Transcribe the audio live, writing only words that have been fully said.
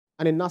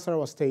And in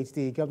Nasarawa State,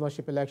 the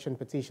Governorship Election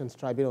Petitions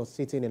Tribunal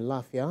sitting in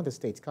Lafia, the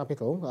state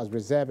capital, has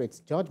reserved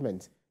its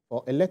judgment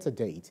for a later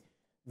date.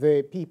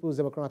 The People's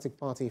Democratic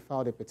Party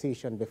filed a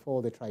petition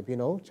before the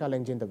tribunal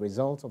challenging the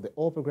results of the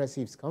All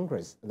Progressives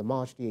Congress in the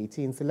March the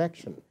 18th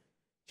election.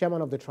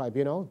 Chairman of the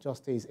tribunal,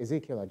 Justice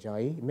Ezekiel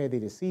Ajayi, made the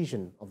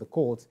decision of the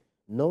court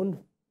known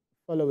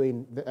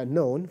following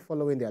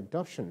the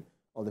adoption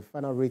of the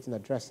final written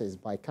addresses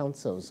by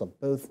counsels of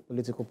both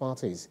political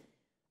parties.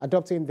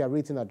 Adopting their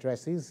written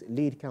addresses,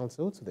 lead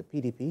counsel to the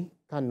PDP,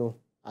 Kanu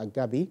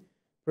Agabi,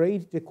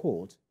 prayed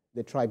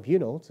the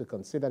tribunal to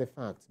consider the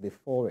facts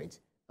before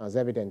it as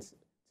evidence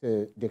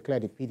to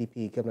declare the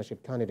PDP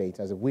governorship candidate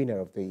as a winner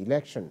of the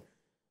election.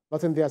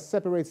 But in their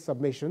separate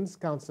submissions,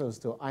 counsels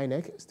to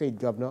INEC, State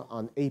Governor,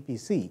 and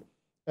APC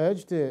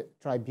urged the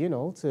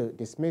tribunal to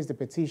dismiss the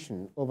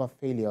petition over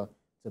failure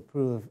to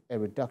prove a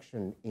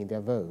reduction in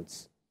their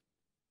votes.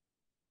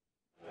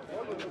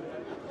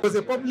 It was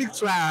a public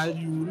trial.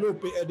 You know,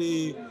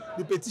 the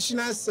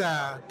petitioners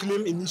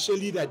claim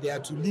initially that they are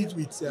to lead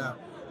with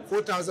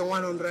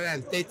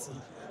 4,130.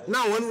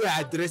 Now, when we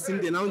are addressing,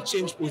 they now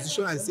change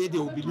position and say they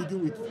will be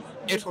leading with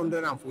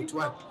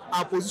 841.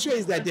 Our position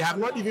is that they have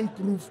not even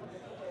proved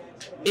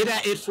either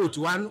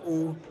 841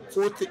 or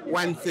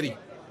 413.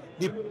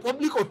 The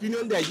public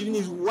opinion they are giving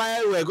is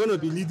why we are going to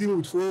be leading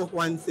with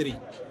 413.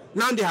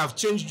 Now they have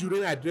changed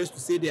during address to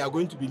say they are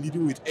going to be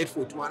leading with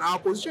 841. Our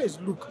position is,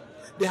 look,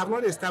 they have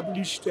not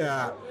established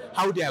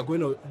how they are going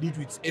to lead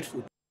with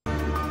 841.